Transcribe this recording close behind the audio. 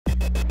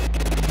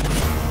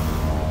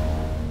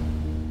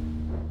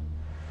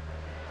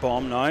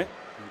bomb now. The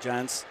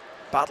Giants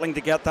battling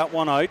to get that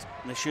one out,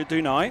 and they should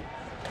do now.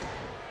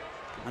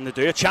 And they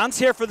do. A chance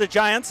here for the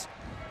Giants.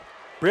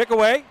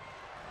 Breakaway.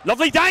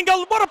 Lovely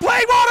dangle. What a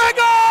play. What a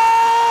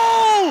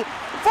goal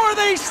for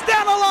the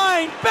Stena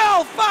line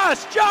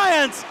Belfast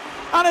Giants.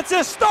 And it's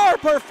a star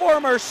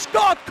performer,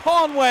 Scott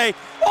Conway,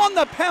 on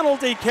the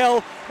penalty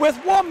kill with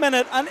 1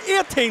 minute and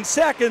 18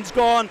 seconds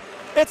gone.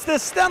 It's the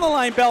Stena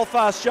line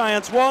Belfast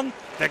Giants 1,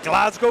 the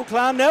Glasgow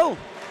Clan 0.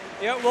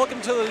 Yeah,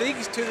 welcome to the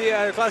league, to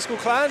the Glasgow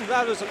Clan.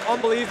 That was an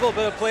unbelievable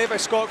bit of play by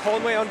Scott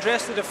Conway.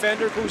 Undressed the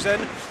defender, goes in,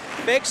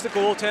 fakes the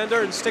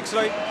goaltender and sticks it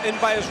out in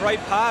by his right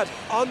pad.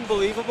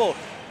 Unbelievable.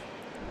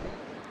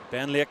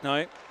 Ben Lake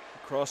now,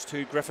 across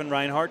to Griffin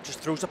Reinhardt, just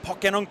throws a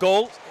puck in on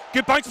goal.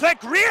 Good bounce play,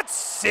 great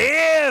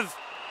save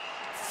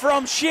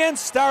from Shane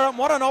Starrett.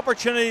 What an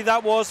opportunity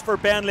that was for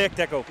Ben Lake,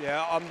 Dicko.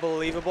 Yeah,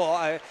 unbelievable.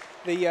 I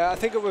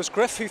think it was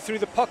Griff who threw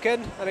the puck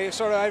in, and he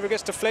sort of either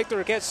gets deflected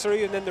or gets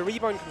through, and then the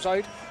rebound comes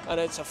out, and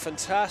it's a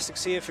fantastic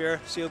save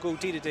here. So he'll go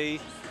D to D.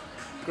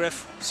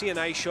 Griff, see a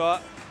nice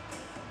shot.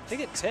 I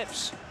think it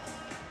tips.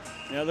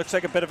 Yeah, it looks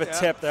like a bit of a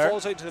tip there.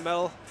 Falls out to the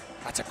middle.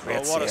 That's a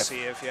great save. What a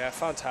save, yeah,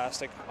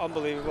 fantastic.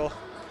 Unbelievable.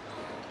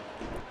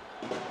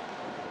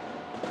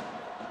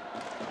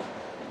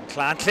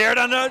 Clan cleared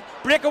on a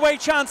breakaway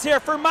chance here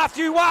for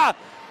Matthew Waugh,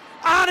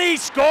 and he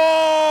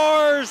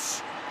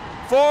scores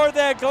for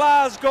the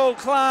Glasgow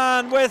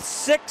Clan with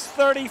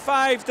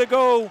 6:35 to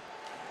go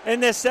in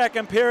this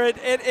second period.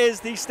 It is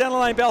the Stena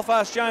line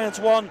Belfast Giants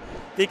 1,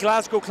 the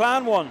Glasgow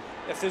Clan 1.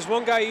 If there's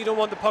one guy you don't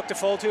want the puck to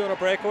fall to on a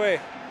breakaway,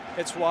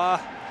 it's Waugh.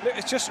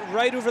 It's just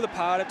right over the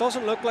pad. It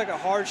doesn't look like a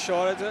hard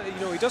shot.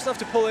 He doesn't have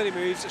to pull any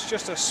moves. It's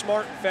just a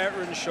smart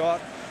veteran shot.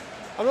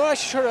 I'm not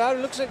actually sure that.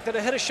 It looks like, did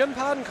it hit a shin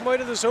pad and come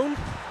out of the zone?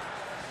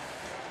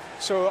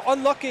 So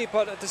unlucky,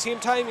 but at the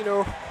same time,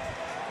 the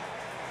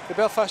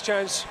Belfast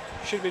Giants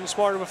should have been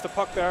smarter with the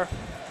puck there.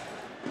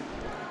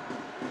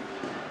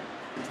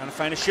 Trying to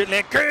find a shoot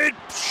lane. Good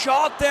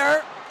shot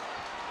there.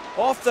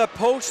 Off the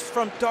post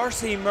from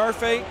Darcy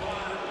Murphy.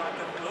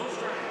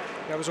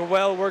 That was a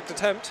well-worked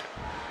attempt.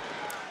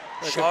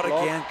 Shot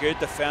again, good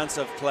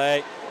defensive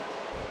play.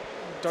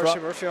 Darcy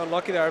Murphy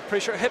unlucky there. I'm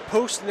pretty sure it hit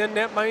post and then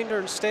netminder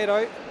and stayed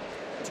out.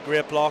 It's a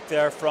great block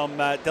there from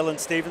Dylan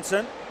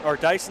Stevenson, or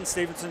Dyson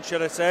Stevenson,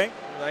 should I say.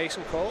 Nice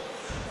and cool.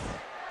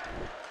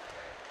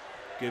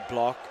 Good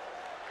block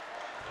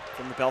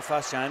from the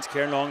Belfast Giants.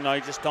 Kieran Long now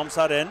just dumps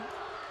that in.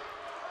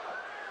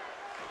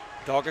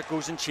 Doggett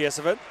goes in chase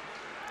of it.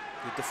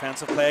 Good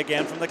defensive play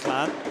again from the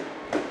Clan.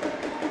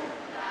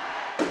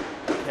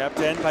 Kept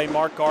in by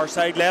Mark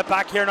Garside. Led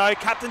back here now.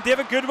 Captain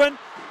David Goodwin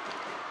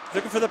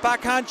looking for the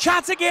backhand.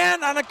 Chance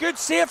again, and a good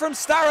save from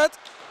Starrett.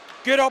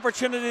 Good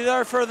opportunity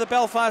there for the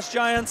Belfast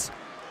Giants.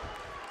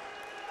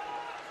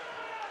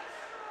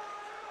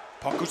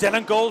 Puck goes in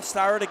and goal.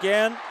 Starrett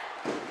again.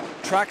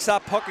 Tracks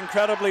that puck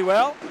incredibly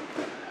well.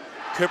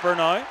 Cooper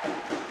now.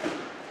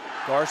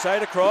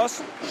 Garside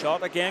across.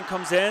 Shot again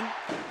comes in.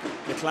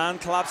 The Clan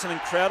collapsing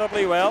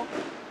incredibly well.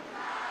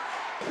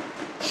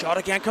 Shot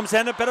again comes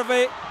in. A bit of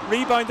a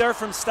rebound there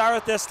from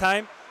Starrett this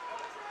time.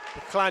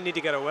 The Clan need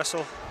to get a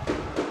whistle.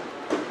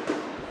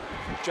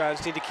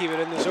 Giants need to keep it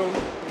in the zone,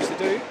 which they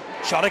do.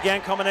 Shot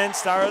again coming in.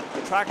 Starrett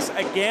tracks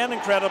again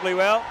incredibly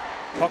well.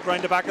 Puck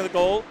round the back of the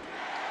goal.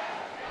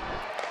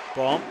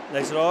 Bomb,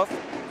 lays it off.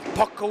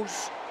 Puck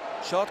goes.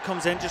 Shot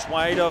comes in just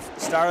wide of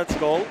Starrett's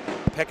goal.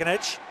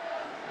 Pickenich.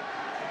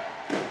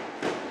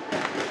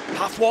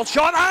 Half-wall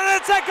shot,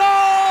 and it's a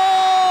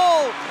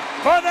goal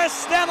for the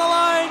Stena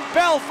line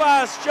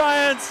Belfast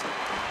Giants.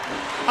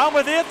 And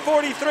with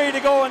 8:43 to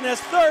go in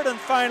this third and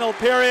final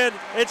period,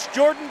 it's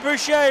Jordan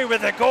Boucher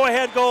with a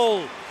go-ahead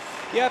goal.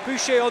 Yeah,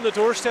 Boucher on the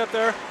doorstep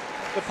there.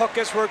 The puck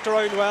gets worked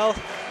around well.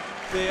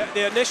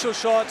 The initial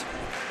shot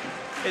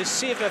is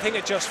saved. I think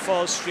it just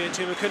falls straight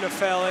to him. It couldn't have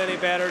fell any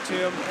better to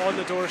him on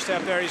the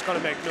doorstep there. He's going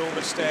to make no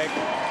mistake.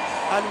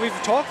 And we've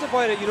talked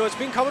about it. It's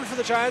been coming for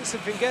the Giants.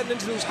 They've been getting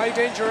into those high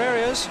danger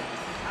areas.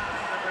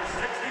 Number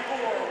 64,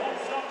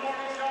 one-stop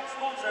morning shot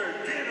sponsor,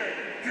 David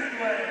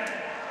Goodwin.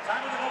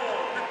 Time of the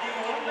goal,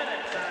 51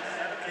 minutes and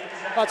 17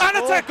 seconds. And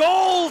it's a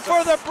goal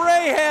for the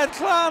Braehead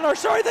Clan, or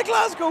sorry, the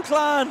Glasgow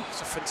Clan. It's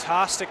a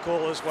fantastic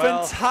goal as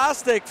well.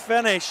 Fantastic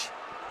finish.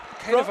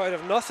 Kind of out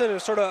of nothing. It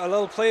was sort of a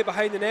little play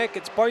behind the neck.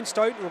 It's bounced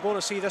out, and we're going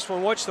to see this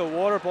one. Watch the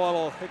water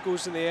bottle. It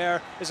goes in the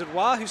air. Is it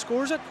Waugh who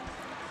scores it?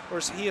 Or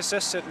is he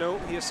assists it? No,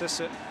 he assists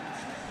it.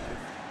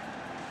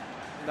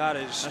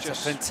 That's just a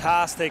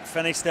fantastic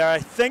finish there. I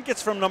think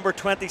it's from number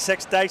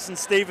 26, Dyson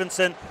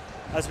Stevenson.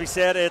 As we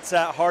said, it's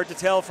hard to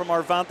tell from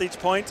our vantage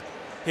point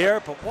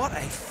here, but what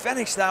a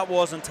finish that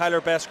was on Tyler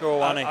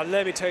Besker-Owani. And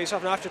let me tell you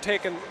something, after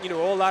taking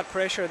all that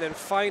pressure and then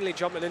finally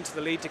jumping into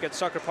the lead to get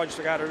sucker punched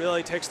like that, it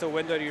really takes the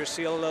wind out of your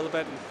sail a little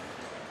bit,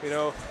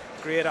 and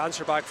great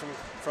answer back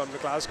from the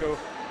Glasgow.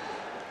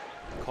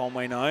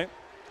 Conway now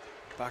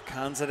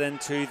backhands it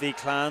into the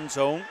Clan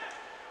zone.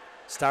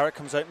 Starrett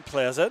comes out and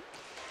plays it.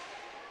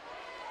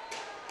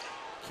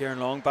 Kieran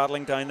Long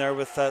battling down there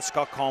with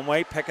Scott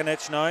Conway.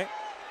 Pickenich now.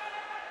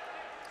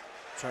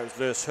 Sorry, it was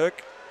Lewis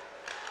Hook.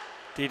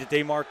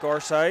 D mark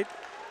Garside.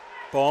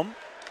 Bum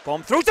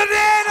throws it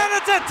in, and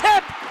it's a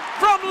tip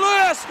from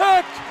Lewis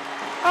Hook.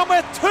 And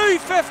with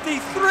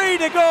 2:53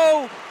 to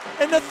go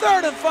in the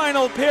third and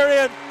final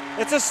period,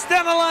 it's a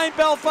Stena line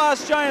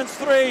Belfast Giants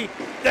 3,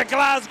 the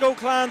Glasgow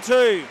Clan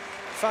 2.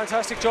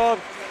 Fantastic job.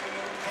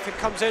 If it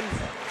comes in,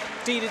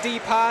 D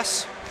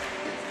pass.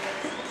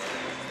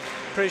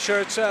 Pretty sure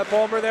it's a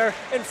bomber there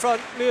in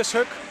front, Lewis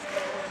Hook.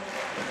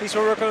 He's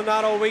been working on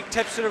that all week,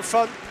 tips it in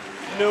front.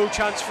 No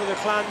chance for the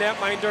Clan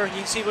netminder. You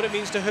can see what it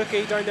means to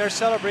Hookie down there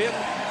celebrating.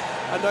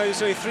 And now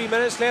there's only 3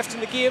 minutes left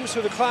in the game,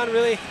 so the Clan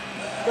really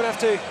going to have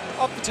to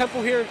up the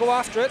tempo here and go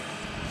after it.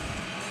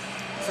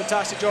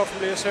 Fantastic job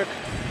from Lewis Hook.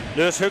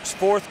 Lewis Hook's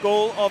 4th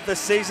goal of the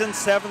season,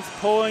 7th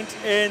point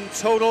in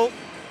total.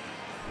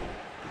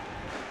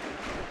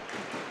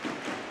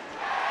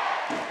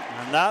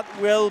 And that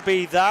will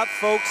be that,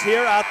 folks,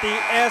 here at the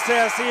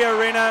SSE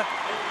Arena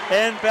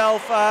in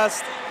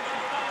Belfast.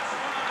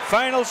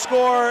 Final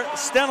score,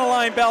 Stena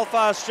line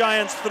Belfast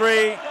Giants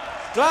 3,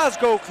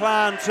 Glasgow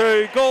Clan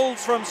 2.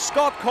 Goals from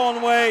Scott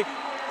Conway,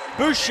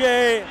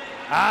 Boucher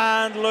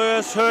and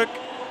Lewis Hook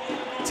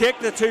take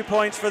the 2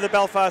 points for the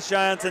Belfast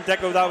Giants. And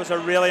Dicko, that was a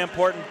really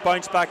important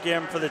bounce back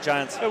game for the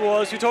Giants. It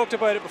was. We talked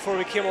about it before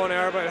we came on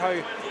air about how,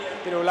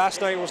 you know,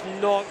 last night was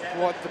not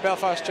what the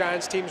Belfast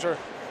Giants teams are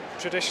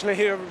traditionally.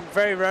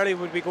 Very rarely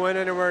would we go in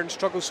anywhere and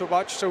struggle so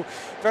much. So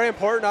very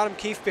important. Adam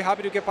Keefe be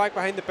happy to get back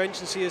behind the bench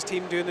and see his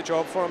team doing the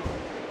job for him.